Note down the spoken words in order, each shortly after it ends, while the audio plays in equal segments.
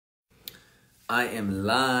I am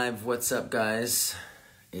live. What's up, guys?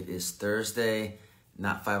 It is Thursday,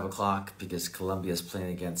 not 5 o'clock because Colombia is playing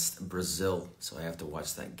against Brazil, so I have to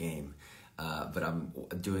watch that game. But I'm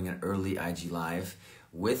doing an early IG live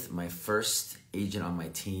with my first agent on my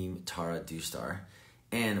team, Tara Doustar.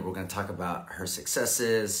 And we're going to talk about her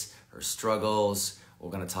successes, her struggles. We're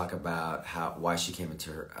going to talk about why she came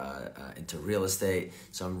into real estate.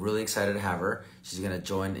 So I'm really excited to have her. She's going to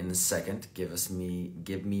join in a second.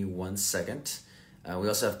 Give me 1 second. We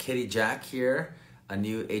also have Katie Jack here, a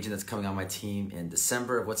new agent that's coming on my team in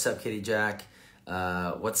December. What's up, Katie Jack?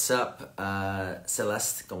 What's up,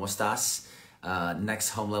 Celeste? ¿Cómo estás? Next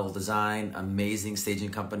Home Level Design, amazing staging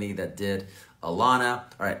company that did Alana.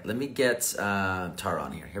 All right, let me get Tara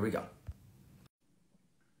on here. Here we go.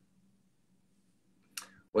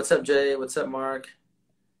 What's up, Jay? What's up, Mark?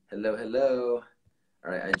 Hello, hello.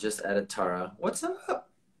 All right, I just added Tara. What's up?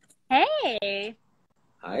 Hey.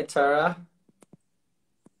 Hi, Tara.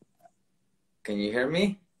 Can you hear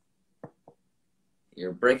me?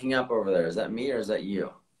 You're breaking up over there. Is that me or is that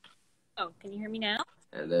you? Oh, can you hear me now?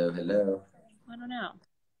 Hello, hello. I don't know.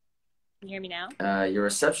 Can you hear me now? Your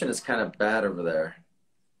reception is kind of bad over there.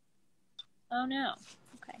 Oh, no.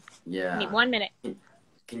 Okay. Yeah. I need 1 minute.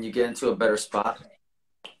 Can you get into a better spot?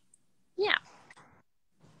 Yeah.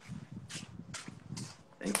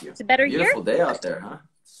 Thank you. Is it better here? Beautiful day out there, huh?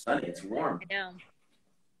 It's sunny. It's warm. I know.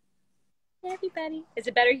 Hey, everybody. Is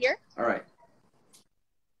it better here? All right.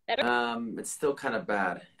 Better? It's still kind of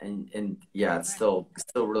bad, and yeah, it's still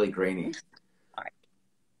really grainy. All right.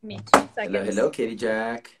 Give me 2 seconds. Hello, Katie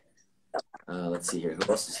Jack. Let's see here.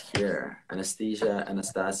 Who else is here?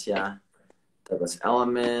 Anastasia, Douglas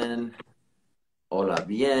Elliman. Hola,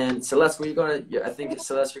 bien. Celeste, where you going? I think,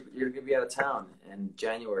 Celeste, you're going to be out of town in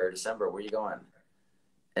January or December. Where are you going?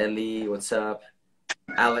 Ellie, what's up?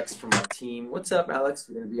 Alex from our team. What's up, Alex?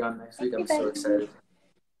 You're going to be on next week. I'm so excited.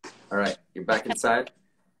 All right. You're back inside?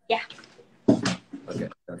 Yeah. Okay.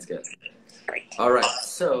 That's good. Great. All right.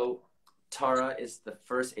 So Tara is the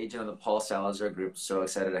first agent of the Paul Salazar group. So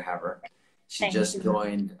excited to have her. She just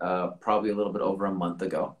joined probably a little bit over a month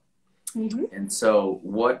ago. Mm-hmm. And so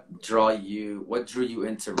what drew you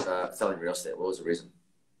into selling real estate? What was the reason?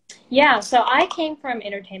 Yeah, so I came from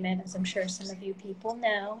entertainment, as I'm sure some of you people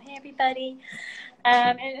know. Hey, everybody.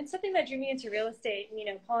 And something that drew me into real estate,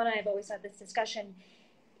 Paul and I have always had this discussion.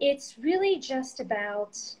 It's really just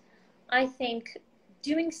about, I think,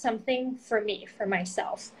 doing something for me, for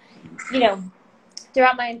myself.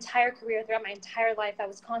 Throughout my entire career, throughout my entire life, I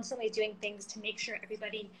was constantly doing things to make sure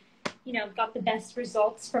everybody got the best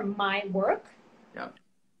results from my work. Yeah.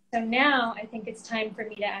 So now I think it's time for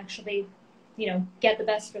me to actually, get the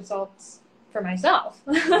best results for myself,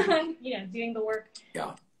 doing the work.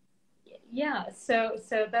 Yeah. Yeah. So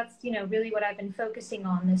that's, really what I've been focusing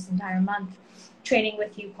on this entire month, training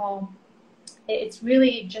with you, Paul. It's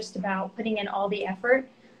really just about putting in all the effort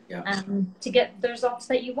to get the results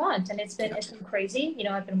that you want. And it's been crazy.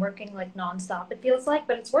 I've been working like nonstop, it feels like,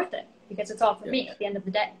 but it's worth it because it's all for me at the end of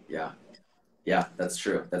the day. Yeah. Yeah, that's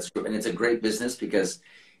true. That's true. And it's a great business because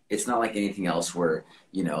it's not like anything else where,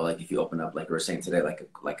 like if you open up, like we were saying today, like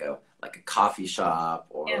a coffee shop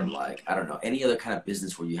or like, I don't know, any other kind of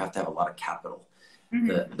business where you have to have a lot of capital.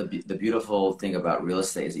 Mm-hmm. The beautiful thing about real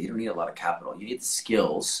estate is that you don't need a lot of capital. You need the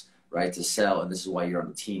skills, right, to sell. And this is why you're on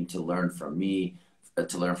the team, to learn from me,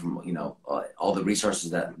 to learn from, all the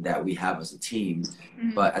resources that we have as a team.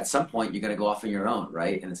 Mm-hmm. But at some point you're going to go off on your own,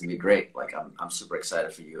 right? And it's gonna be great. Like I'm super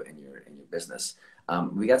excited for you and your business.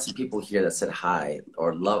 We got some people here that said hi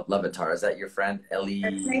or love it, Tara. Is that your friend, Ellie?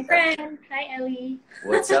 That's my friend. Hi, Ellie.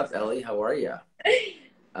 What's up, Ellie? How are you?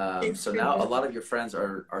 So now a lot of your friends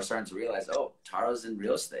are starting to realize, oh, Tara's in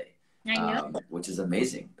real estate, I know. which is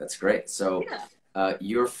amazing. That's great. So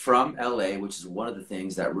you're from LA, which is one of the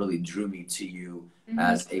things that really drew me to you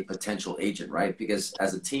as a potential agent, right? Because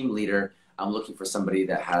as a team leader, I'm looking for somebody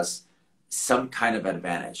that has some kind of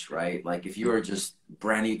advantage, right? Like if you were just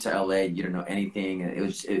brand new to LA, you don't know anything, and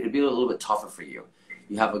it'd be a little bit tougher for you.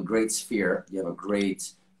 You have a great sphere, you have a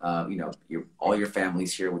great, all your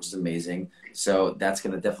family's here, which is amazing. So that's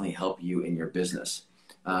going to definitely help you in your business.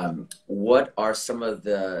 What are some of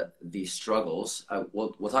the struggles?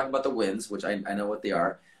 We'll talk about the wins, which I know what they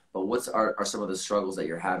are, but what are some of the struggles that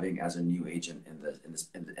you're having as a new agent in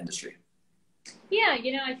the industry? Yeah,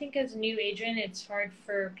 I think as a new agent, it's hard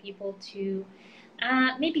for people to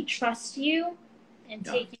maybe trust you and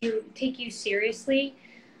take you seriously.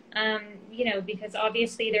 Because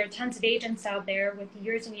obviously there are tons of agents out there with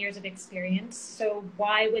years and years of experience. So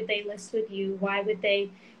why would they list with you? Why would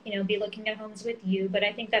they, be looking at homes with you? But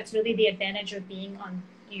I think that's really the advantage of being on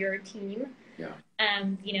your team. Yeah.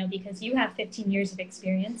 You know, because you have 15 years of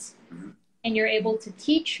experience Mm-hmm. and you're able to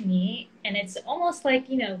teach me. And it's almost like,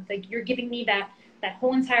 you know, like you're giving me that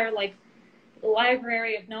whole entire like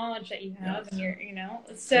library of knowledge that you have, and you're, you know,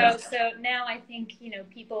 so now I think, you know,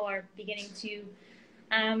 people are beginning to,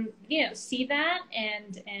 you know, see that,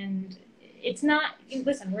 and it's not,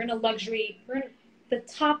 listen, we're in the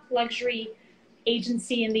top luxury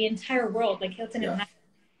agency in the entire world, like Hilton and Yeah. Hyland.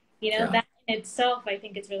 You know, Yeah. that in itself, I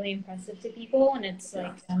think is really impressive to people, and it's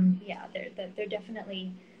Yeah. like, yeah, they're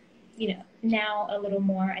definitely, you know, now a little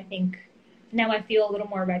more. I think now I feel a little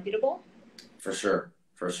more reputable. For sure.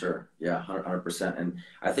 For sure. Yeah. 100%. And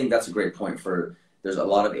I think that's a great point for, there's a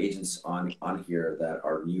lot of agents on here that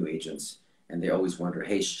are new agents, and they always wonder,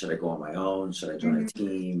 hey, should I go on my own? Should I join a Mm-hmm.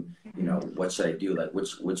 team? You know, Mm-hmm. what should I do? Like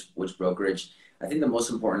which brokerage? I think the most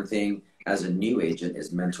important thing as a new agent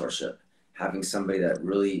is mentorship. Having somebody that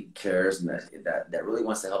really cares and that really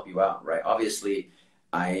wants to help you out, right? Obviously,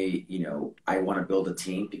 I want to build a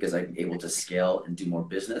team because I'm able to scale and do more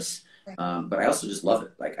business. But I also just love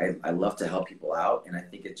it. Like I love to help people out, and I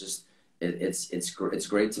think it's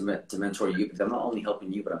great to mentor you, because I'm not only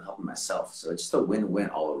helping you, but I'm helping myself. So it's just a win-win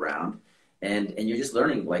all around. And you're just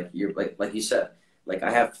learning, like you're like you said, like I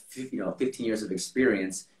have 15 years of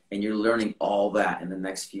experience, and you're learning all that in the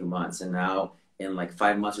next few months. And now in like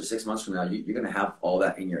 5 months or 6 months from now, you're gonna have all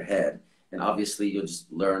that in your head, and obviously you'll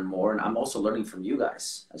just learn more. And I'm also learning from you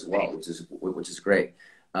guys as well, which is great.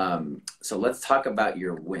 So let's talk about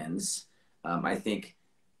your wins. I think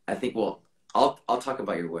I'll talk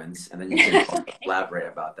about your wins, and then you can elaborate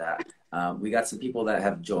about that. We got some people that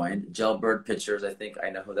have joined. Gelbird Pictures, I think I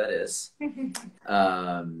know who that is.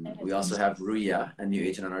 We also have Ruya, a new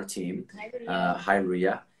agent on our team. Hi,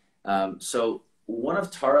 Ruya. So one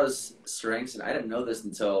of Tara's strengths, and I didn't know this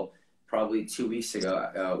until probably 2 weeks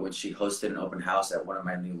ago, when she hosted an open house at one of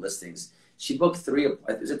my new listings. She booked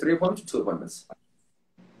is it 3 appointments or 2 appointments?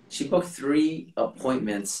 She booked 3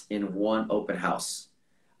 appointments in one open house.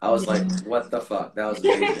 I was like, what the fuck? That was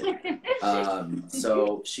amazing.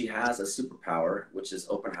 So she has a superpower, which is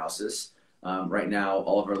open houses. Right now,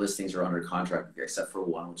 all of our listings are under contract, except for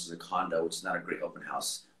one, which is a condo, which is not a great open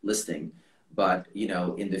house listing. But,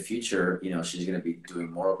 in the future, she's going to be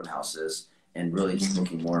doing more open houses and really just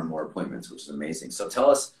booking more and more appointments, which is amazing. So tell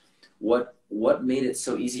us what made it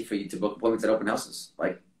so easy for you to book appointments at open houses?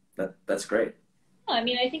 Like, that's great. I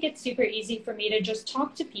mean, I think it's super easy for me to just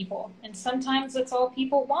talk to people. And sometimes that's all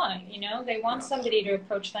people want, you know? They want somebody to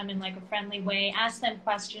approach them in like a friendly way, ask them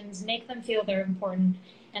questions, make them feel they're important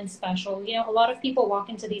and special. You know, a lot of people walk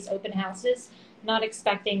into these open houses not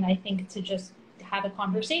expecting, I think, to just have a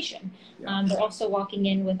conversation. They're also walking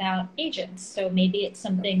in without agents. So maybe it's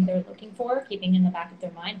something they're looking for, keeping in the back of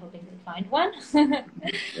their mind, hoping they find one.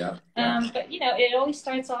 Yeah. But, you know, it always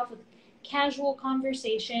starts off with casual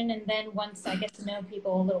conversation, and then once I get to know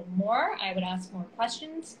people a little more, I would ask more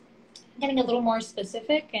questions, getting a little more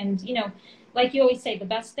specific. And you know, like you always say, the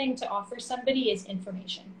best thing to offer somebody is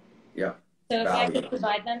information. Yeah. So if Value. I could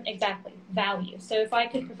provide them exactly value, so if I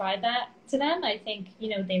could provide that to them, I think, you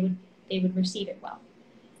know, they would receive it well.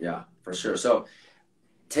 Yeah, for sure. So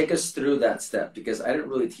take us through that step, because I didn't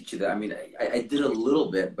really teach you that. I mean, I did a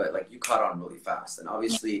little bit, but like you caught on really fast. And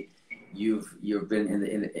obviously, you've been in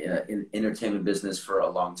the entertainment business for a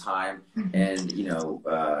long time, and you've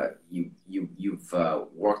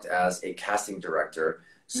worked as a casting director,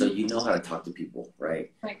 so you know how to talk to people,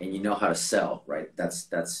 right? And you know how to sell, right? That's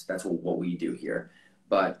what we do here.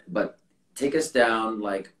 But take us down.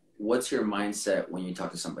 Like, what's your mindset when you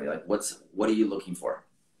talk to somebody? Like, what are you looking for?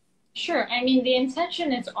 Sure. I mean, the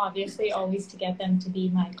intention is obviously always to get them to be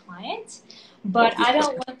my client, but I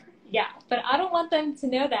don't want, yeah, but I don't want them to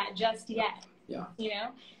know that just yet. Yeah. You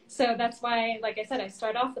know, so that's why, like I said, I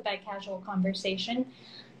start off with that casual conversation,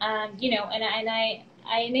 you know, and I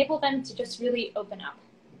enable them to just really open up.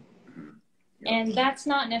 Yeah. And that's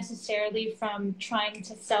not necessarily from trying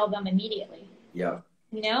to sell them immediately. Yeah.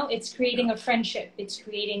 You know, it's creating a friendship. It's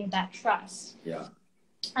creating that trust. Yeah.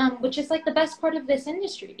 Which is like the best part of this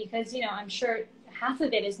industry, because, you know, I'm sure half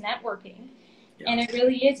of it is networking, and it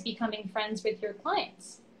really is becoming friends with your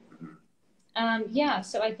clients. Yeah,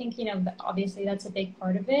 so I think, you know, obviously that's a big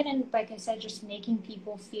part of it. And like I said, just making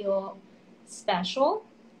people feel special,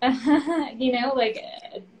 you know, like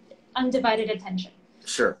undivided attention.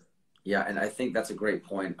 Sure. Yeah, and I think that's a great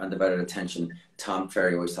point. Undivided attention. Tom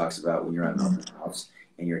Ferry always talks about when you're at an open house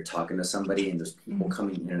and you're talking to somebody and there's people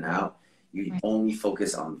coming in and out, you only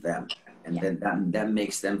focus on them, and then that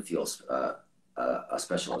makes them feel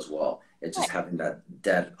special as well. It's just having that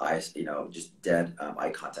dead eyes, just dead eye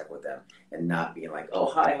contact with them, and not being like, "Oh,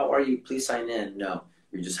 hi, how are you? Please sign in." No,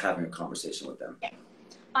 You're just having a conversation with them. Yeah.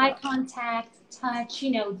 Eye contact, touch,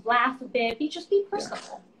 laugh a bit, be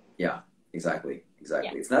personable. Yeah, exactly.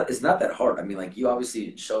 Yeah. It's not that hard. I mean, like, you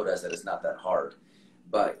obviously showed us that it's not that hard,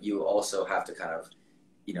 but you also have to kind of,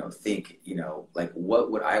 think, like,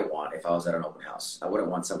 what would I want if I was at an open house? I wouldn't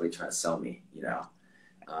want somebody trying to sell me,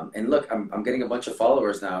 And look, I'm getting a bunch of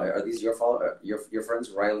followers now. Are these your your friends,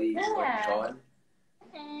 Riley, Cohen?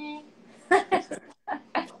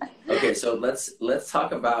 Okay, so let's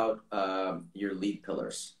talk about your lead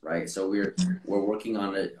pillars, right? So we're working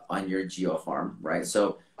on it on your geo farm, right?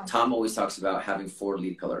 So Tom always talks about having 4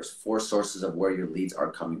 lead pillars, 4 sources of where your leads are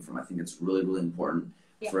coming from. I think it's really, really important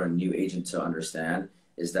for a new agent to understand,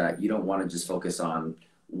 is that you don't want to just focus on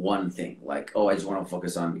one thing, like, oh, I just want to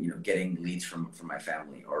focus on getting leads from my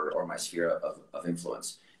family or my sphere of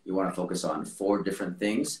influence. You want to focus on 4 different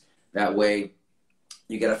things. That way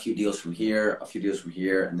you get a few deals from here, a few deals from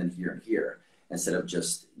here, and then here and here, instead of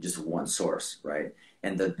just one source, right?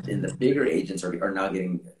 And the bigger agents are now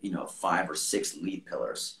getting 5 or 6 lead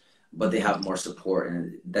pillars, but they have more support,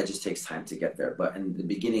 and that just takes time to get there. But in the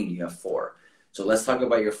beginning, you have 4. So let's talk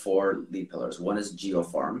about your 4 lead pillars. One is geo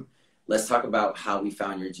farm. Let's talk about how we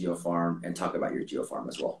found your geo farm, and talk about your geo farm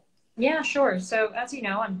as well. Yeah, sure. So as you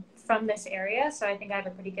know, I'm from this area, so I think I have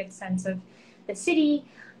a pretty good sense of the city.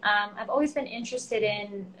 I've always been interested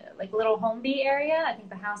in like Little Holmby area. I think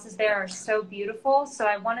the houses there are so beautiful. So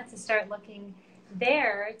I wanted to start looking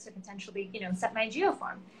there to potentially, set my geo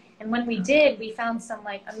farm. And when we did, we found some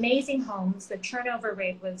like amazing homes. The turnover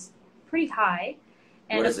rate was pretty high.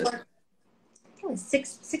 And what is it? I think it was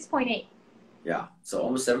 6.8. Yeah, so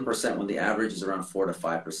almost 7% when the average is around 4 to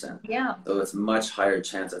 5%. Yeah. So it's much higher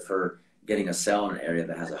chance of her getting a sell in an area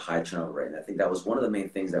that has a high turnover rate. And I think that was one of the main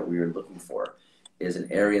things that we were looking for, is an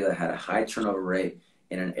area that had a high turnover rate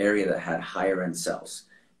in an area that had higher end sales,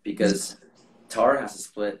 because Tara has to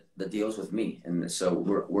split the deals with me. And so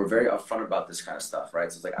we're very upfront about this kind of stuff,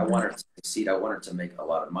 right? So it's like, I want her to succeed. I want her to make a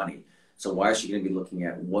lot of money. So why is she going to be looking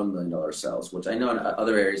at $1 million sales, which I know in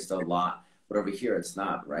other areas it's a lot, but over here it's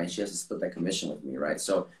not, right? She has to split that commission with me, right?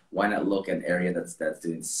 So why not look at an area that's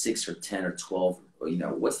doing 6 or 10 or 12,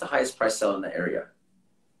 what's the highest price sell in the area?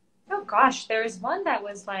 Oh gosh, there was one that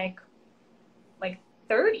was like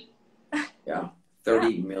 30. Yeah,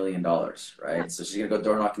 $30 million, right? Yeah. So she's gonna go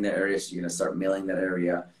door knocking that area. She's gonna start mailing that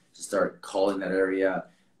area. She'll start calling that area.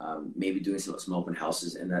 Maybe doing some open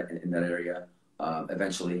houses in that area.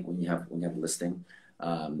 Eventually, when you have a listing.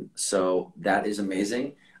 So that is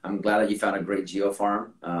amazing. I'm glad that you found a great geo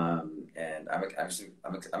farm, and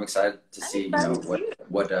I'm excited to see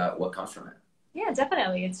what comes from it. Yeah,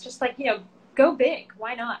 definitely. It's just like go big.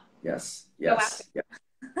 Why not? Yes. Yeah.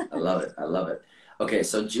 I love it. Okay,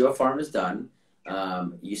 so geo farm is done.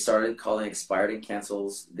 You started calling expired and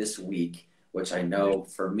cancels this week, which I know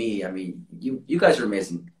for me, I mean, you guys are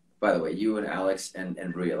amazing, by the way, you and Alex and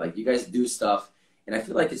Bria, like, you guys do stuff, and I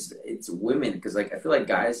feel like it's women, because like I feel like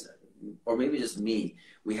guys, or maybe just me,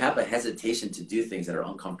 we have a hesitation to do things that are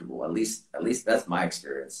uncomfortable. At least that's my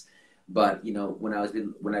experience. But when I've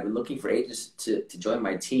been looking for agents to join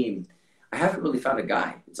my team, I haven't really found a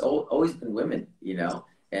guy. It's always been women,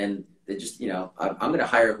 and they just, I'm going to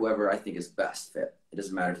hire whoever I think is best fit. It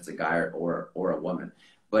doesn't matter if it's a guy or a woman.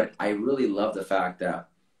 But I really love the fact that,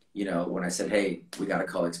 when I said, hey, we got to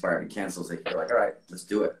call expired and cancels, they're like, all right, let's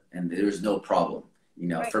do it. And there's no problem.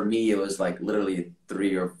 Right. For me, it was like literally a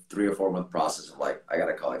 3 or 4 month process of like, I got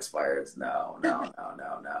to call expireds. No.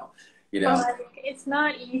 Well, it's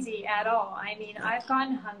not easy at all. I mean, I've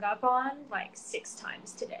gotten hung up on like 6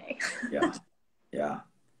 times today. Yeah.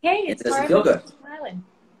 Hey, it doesn't feel good. Hyland.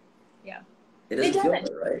 Yeah. It doesn't feel good,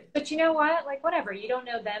 right? But you know what? Like, whatever. You don't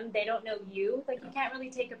know them. They don't know you. Like, you can't really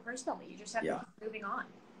take it personally. You just have to keep moving on.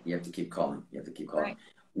 You have to keep calling. Right.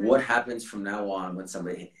 What happens from now on when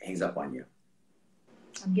somebody hangs up on you?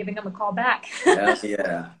 I'm giving them a call back. Hell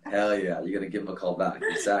yeah. You're going to give them a call back.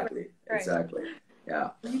 Exactly. Right. Exactly. Yeah.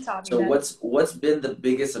 So what's been the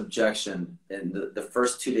biggest objection in the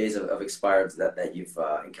first 2 days of expireds that you've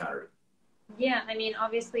encountered? Yeah, I mean,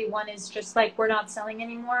 obviously one is just like, we're not selling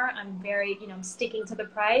anymore. I'm very, I'm sticking to the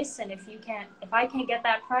price. And if I can't get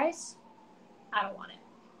that price, I don't want it.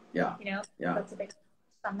 Yeah. That's a big,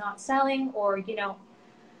 I'm not selling, or,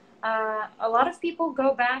 a lot of people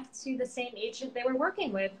go back to the same agent they were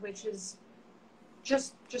working with, which is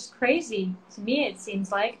just crazy to me, it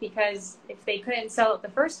seems like, because if they couldn't sell it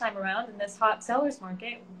the first time around in this hot seller's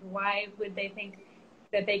market, why would they think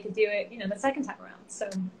that they could do it, the second time around? So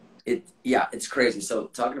it's crazy. So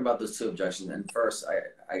talking about those 2 objections, and first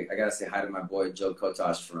I gotta say hi to my boy Joe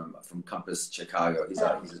Kotosh from Compass Chicago. He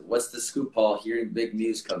says, what's the scoop, Paul? Hearing big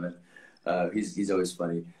news coming. He's always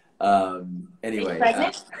funny. Are you Anyway,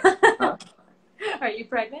 pregnant? huh, Are you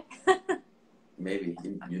pregnant? maybe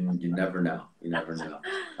you never know. You never know.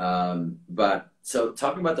 But so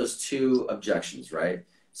talking about those two objections, right?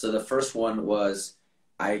 So the first one was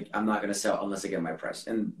I'm not going to sell unless I get my price.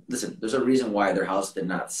 And listen, there's a reason why their house did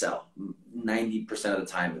not sell. 90% of the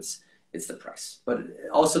time, it's the price, but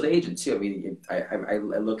also the agent too. I mean, I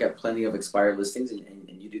look at plenty of expired listings, and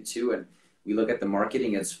you do too. And we look at the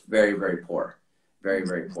marketing; it's very, very poor, very,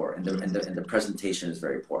 very poor, and the presentation is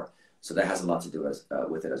very poor. So that has a lot to do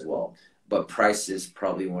with it as well. But price is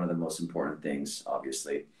probably one of the most important things,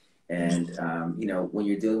 obviously. And you know, when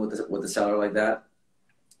you're dealing with a seller like that,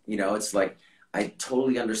 you know, it's like I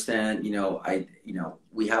totally understand.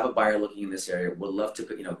 We have a buyer looking in this area. Would love to,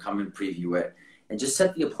 come and preview it and just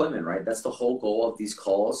set the appointment, right? That's the whole goal of these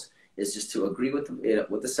calls, is just to agree with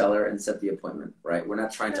the seller and set the appointment, right? We're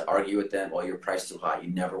not trying to argue with them. Oh, your price too high. You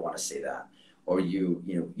never want to say that, or you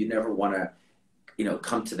never want to,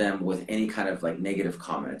 come to them with any kind of like negative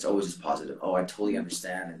comment. It's always just positive. Oh, I totally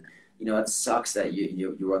understand. And, it sucks that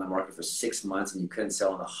you were on the market for 6 months and you couldn't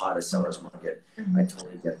sell in the hottest seller's market. Mm-hmm. I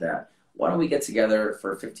totally get that. Why don't we get together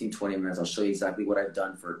for 15, 20 minutes? I'll show you exactly what I've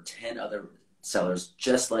done for 10 other sellers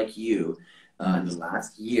just like you in the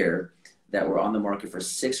last year that were on the market for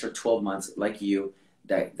 6 or 12 months like you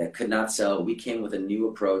that could not sell. We came with a new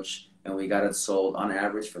approach and we got it sold on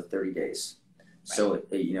average for 30 days. Right. So,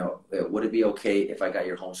 would it be okay if I got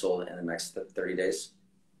your home sold in the next 30 days?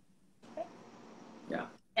 Okay. Yeah.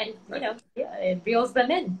 And, it reels them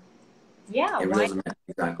in. Yeah. It reels them in.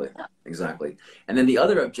 Exactly. Yeah. Exactly. And then the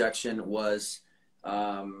other objection was,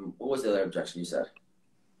 what was the other objection you said?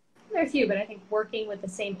 There are a few, but I think working with the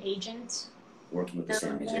same agent. Working with the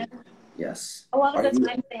same agent. Yes. A lot of the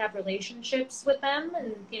time they have relationships with them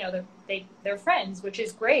and, they're friends, which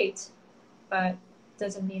is great, but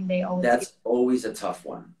doesn't mean they always. That's always a tough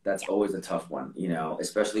one. That's always a tough one,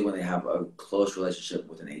 especially when they have a close relationship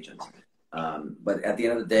with an agent. But at the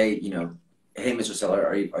end of the day, hey, Mr. Seller,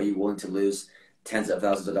 are you willing to lose tens of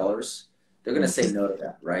thousands of dollars? They're going to say no to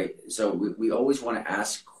that, right? So we always want to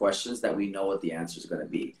ask questions that we know what the answer is going to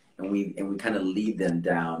be. And we kind of lead them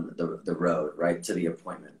down the road, right, to the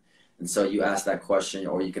appointment. And so you ask that question,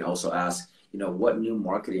 or you can also ask, what new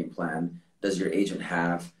marketing plan does your agent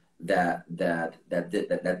have that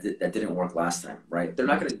didn't work last time, right? They're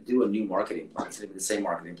not going to do a new marketing plan. It's going to be the same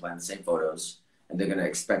marketing plan, the same photos, and they're going to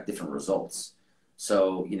expect different results.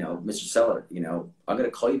 So, Mr. Seller, I'm going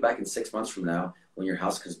to call you back in 6 months from now when your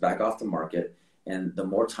house comes back off the market. And the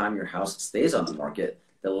more time your house stays on the market,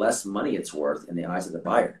 the less money it's worth in the eyes of the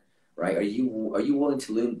buyer, right? Are you willing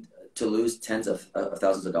to lose tens of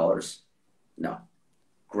thousands of dollars? No.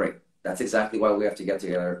 Great. That's exactly why we have to get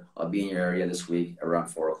together. I'll be in your area this week around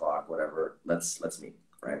 4 o'clock, whatever. Let's meet,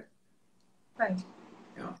 right? Right.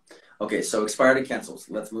 Yeah. Okay, so expired and cancels.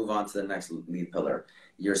 Let's move on to the next lead pillar,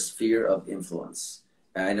 your sphere of influence.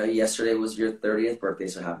 I know yesterday was your 30th birthday,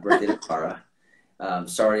 so happy birthday to Clara.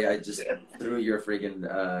 Sorry, I just threw your freaking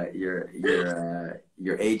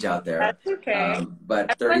your age out there. That's okay.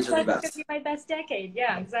 But 30s are the best. It's gonna be my best decade.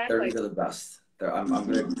 Yeah, exactly. 30s are the best.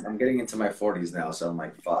 I'm getting into my 40s now, so I'm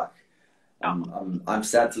like, fuck. I'm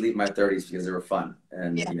sad to leave my 30s because they were fun,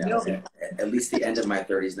 and at least the end of my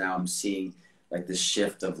 30s now, I'm seeing like this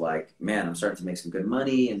shift of like, man, I'm starting to make some good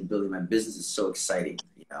money, and building my business is so exciting,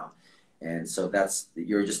 and so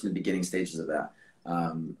you're just in the beginning stages of that.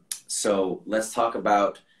 So let's talk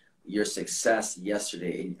about your success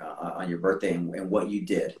yesterday on your birthday and what you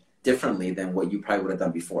did differently than what you probably would have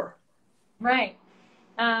done before. Right.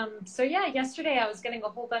 So yeah, yesterday I was getting a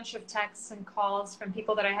whole bunch of texts and calls from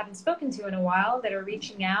people that I haven't spoken to in a while that are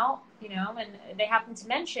reaching out, and they happen to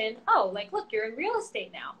mention, oh, like, look, you're in real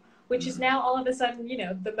estate now, which is now all of a sudden,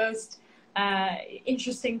 the most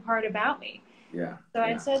interesting part about me. Yeah. So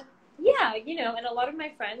I said, yeah, and a lot of my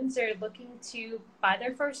friends are looking to buy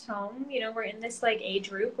their first home. We're in this like age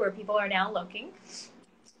group where people are now looking.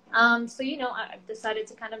 So, I've decided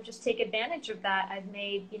to kind of just take advantage of that. I've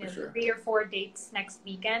made, 3 or 4 dates next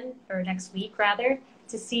week rather,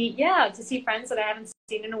 to see friends that I haven't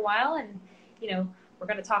seen in a while. And, we're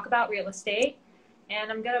going to talk about real estate,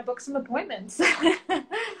 and I'm going to book some appointments.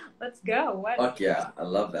 Let's go. Fuck yeah. I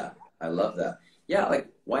love that. Yeah. Like,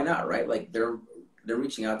 why not? Right. Like they're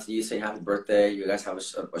reaching out to you, say happy birthday. You guys have a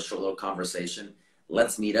short little conversation.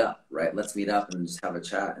 Let's meet up. Right. Let's meet up and just have a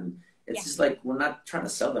chat. And it's just like, we're not trying to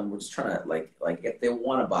sell them. We're just trying to like if they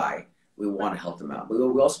want to buy, we want to help them out. But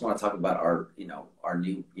we also want to talk about our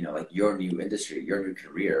new, like your new industry, your new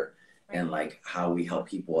career, and like how we help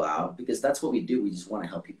people out, because that's what we do. We just want to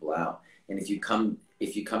help people out. And if you come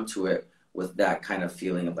to it with that kind of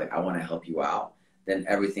feeling of like, I want to help you out, then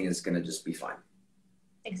everything is going to just be fine.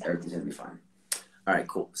 Exactly. Everything's going to be fine. All right,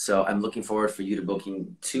 cool. So I'm looking forward for you to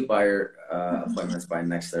booking 2 buyer appointments by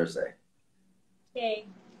next Thursday. Yay.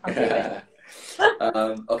 I'll do it.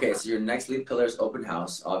 Okay, so your next lead pillar is open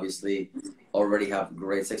house. Obviously, already have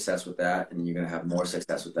great success with that, and you're going to have more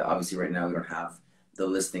success with that. Obviously, right now we don't have the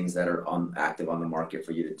listings that are active on the market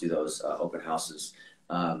for you to do those open houses.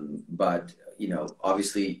 But you know,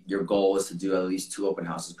 obviously, your goal is to do at least 2 open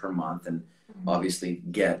houses per month, and obviously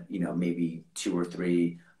get, you know, maybe 2 or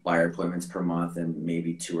 3 buyer appointments per month, and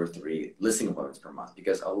maybe 2 or 3 listing appointments per month.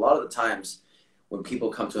 Because a lot of the times, when people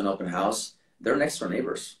come to an open house, they're next door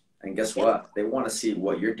neighbors. And guess what? They want to see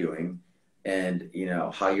what you're doing, and you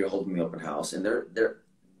know how you're holding the open house. And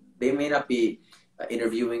they may not be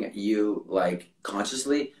interviewing you like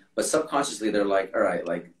consciously, but subconsciously they're like, all right,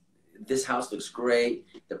 like this house looks great,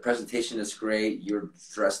 the presentation is great, you're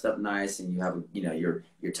dressed up nice, and you have, you know,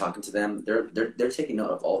 you're talking to them. They're taking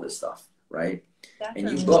note of all this stuff, right?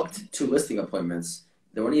 Definitely. And you booked 2 listing appointments.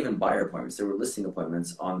 They weren't even buyer appointments; they were listing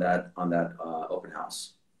appointments on that open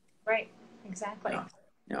house. Right. Exactly. Yeah.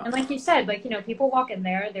 Yeah. And like you said, like, you know, people walk in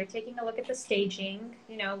there, they're taking a look at the staging.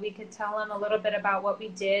 You know, we could tell them a little bit about what we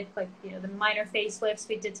did, like, you know, the minor facelifts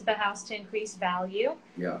we did to the house to increase value.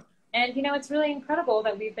 Yeah. And, you know, it's really incredible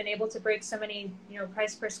that we've been able to break so many, you know,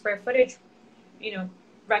 price per square footage, you know,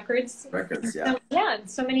 records. Records, yeah. Yeah, in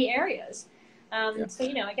so many areas. So,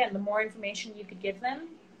 you know, again, the more information you could give them,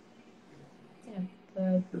 you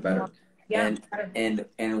know, the better. More, yeah.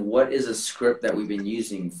 And what is a script that we've been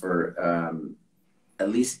using for at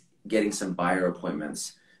least getting some buyer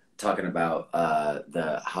appointments, talking about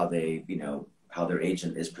how they, you know, how their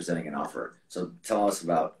agent is presenting an offer. So tell us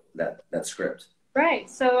about that script. Right.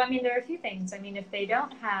 So I mean, there are a few things. I mean, if they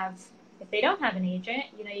don't have an agent,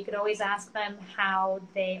 you know, you could always ask them how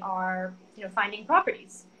they are, you know, finding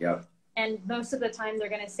properties. Yep. And most of the time they're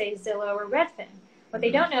going to say Zillow or Redfin. What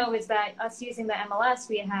they don't know is that us using the MLS,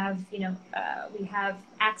 we have, you know, we have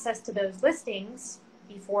access to those listings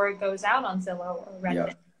before it goes out on Zillow or Redfin.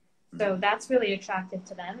 Yep. So that's really attractive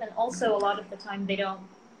to them. And also a lot of the time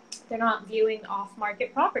they're not viewing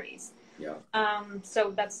off-market properties. Yeah.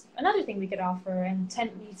 So that's another thing we could offer. And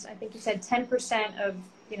I think you said 10% of,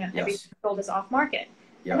 you know, everything sold is off-market.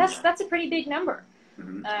 Yep. And that's a pretty big number.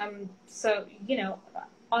 Mm-hmm. So, you know,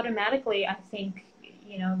 automatically I think,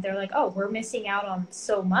 you know, they're like, oh, we're missing out on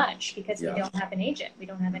so much because we don't have an agent. We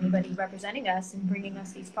don't have anybody representing us and bringing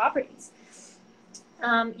us these properties.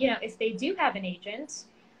 You know, if they do have an agent,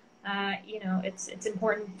 you know, it's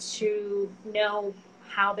important to know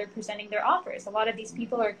how they're presenting their offers. A lot of these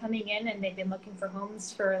people are coming in and they've been looking for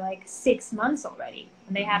homes for like 6 months already,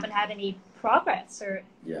 and they haven't had any progress or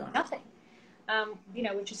nothing, you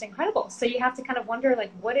know, which is incredible. So you have to kind of wonder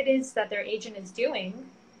like what it is that their agent is doing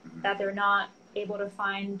that they're not able to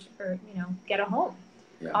find or, you know, get a home.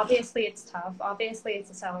 Yeah. Obviously it's tough. Obviously it's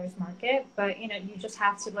a seller's market, but, you know, you just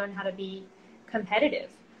have to learn how to be competitive.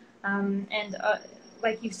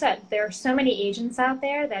 Like you said, there are so many agents out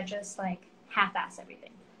there that just like half-ass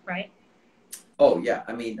everything, right? Oh yeah.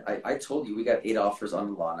 I mean, I told you we got 8 offers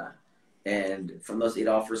on Lana, and from those 8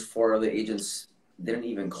 offers, 4 other agents didn't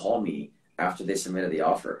even call me after they submitted the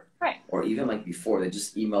offer. Right. Or even like before, they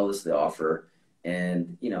just emailed us the offer.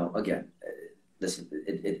 And, you know, again, listen,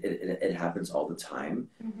 it happens all the time,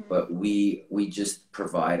 but we just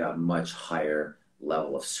provide a much higher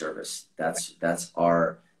level of service. That's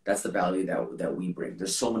the value that we bring.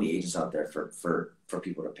 There's so many agents out there for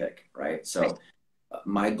people to pick, right? So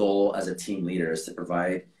my goal as a team leader is to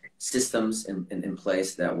provide systems in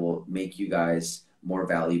place that will make you guys more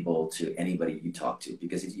valuable to anybody you talk to.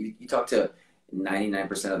 Because if you talk to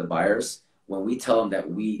 99% of the buyers, when we tell them that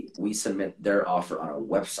we submit their offer on a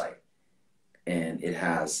website, and it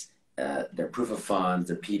has their proof of funds,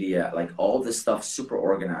 their PDF, like all this stuff super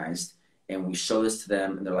organized, and we show this to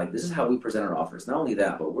them, and they're like, this is how we present our offers. Not only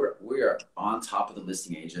that, but we are on top of the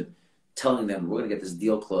listing agent, telling them we're going to get this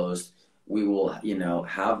deal closed. We will, you know,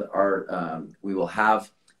 have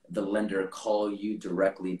the lender call you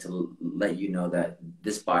directly to let you know that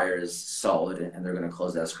this buyer is solid and they're going to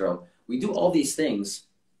close that escrow. We do all these things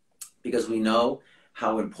because we know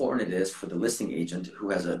how important it is for the listing agent, who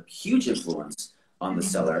has a huge influence on the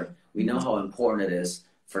seller. We know how important it is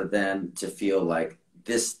for them to feel like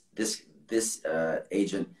this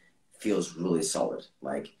agent feels really solid.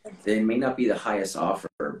 Like they may not be the highest offer,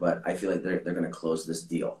 but I feel like they're going to close this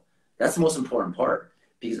deal. That's the most important part,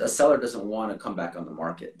 because a seller doesn't want to come back on the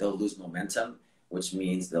market. They'll lose momentum, which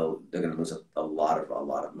means they're going to lose a lot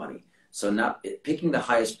of money. So picking the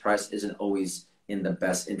highest price isn't always in the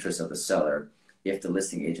best interest of the seller. if the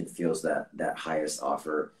listing agent feels that that highest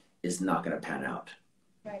offer is not going to pan out.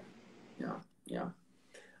 Right. Yeah. Yeah.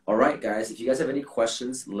 All right, guys. If you guys have any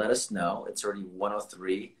questions, let us know. It's already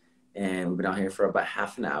 1:03, and we've been out here for about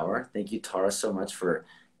half an hour. Thank you, Tara, so much for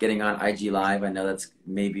getting on IG Live. I know that's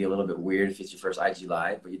maybe a little bit weird if it's your first IG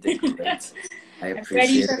Live, but you did great. I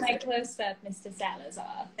appreciate it. I'm ready for my close-up, Mr.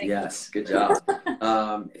 Salazar. Thank Yes, you. good job.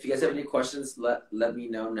 If you guys have any questions, let me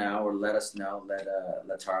know now, or let us know.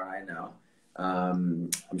 Let Tara and I know.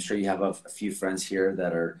 I'm sure you have a few friends here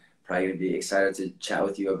that are probably going to be excited to chat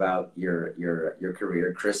with you about your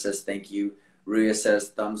career. Chris says thank you. Ruya says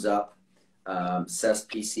thumbs up. Cess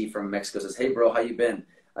PC from Mexico says, hey bro, how you been?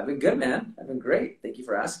 I've been good, man. I've been great. Thank you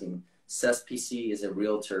for asking. Cess PC is a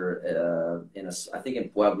realtor I think in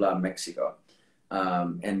Puebla, Mexico.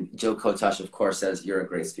 And Joe Kotash, of course, says you're a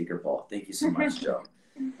great speaker, Paul. Thank you so much, Joe.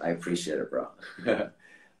 I appreciate it, bro. All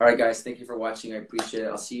right, guys. Thank you for watching. I appreciate it.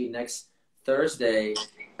 I'll see you next Thursday.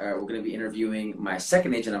 We're going to be interviewing my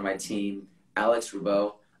second agent on my team, Alex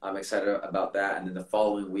Roubeau. I'm excited about that. And then the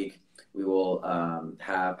following week, we will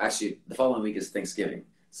the following week is Thanksgiving.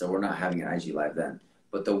 So we're not having an IG Live then.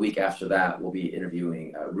 But the week after that, we'll be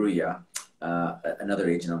interviewing Ruya, another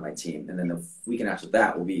agent on my team. And then the weekend after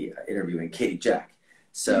that, we'll be interviewing Katie Jack.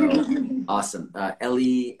 So awesome.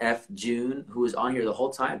 Ellie F. June, who was on here the whole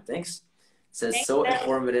time. Thanks. Says, thanks, so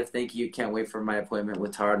informative. Thank you. Can't wait for my appointment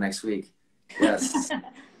with Tara next week. Yes.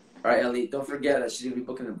 All right, Ellie, don't forget that she's going to be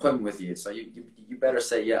booking an appointment with you. So you better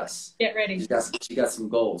say yes. Get ready. She got some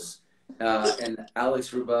goals. And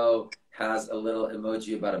Alex Roubeau has a little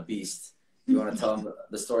emoji about a beast. You want to tell them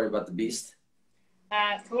the story about the beast?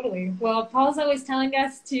 Totally. Well, Paul's always telling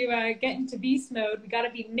us to get into beast mode. We got to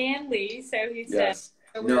be manly. So he said.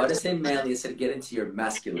 So no, I didn't say manly. I said get into your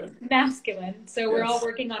masculine. Masculine. So we're all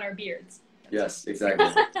working on our beards. Yes, exactly.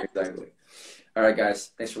 Exactly. All right,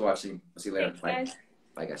 guys. Thanks for watching. We'll see you later. Thanks, Bye.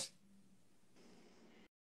 Bye, guys.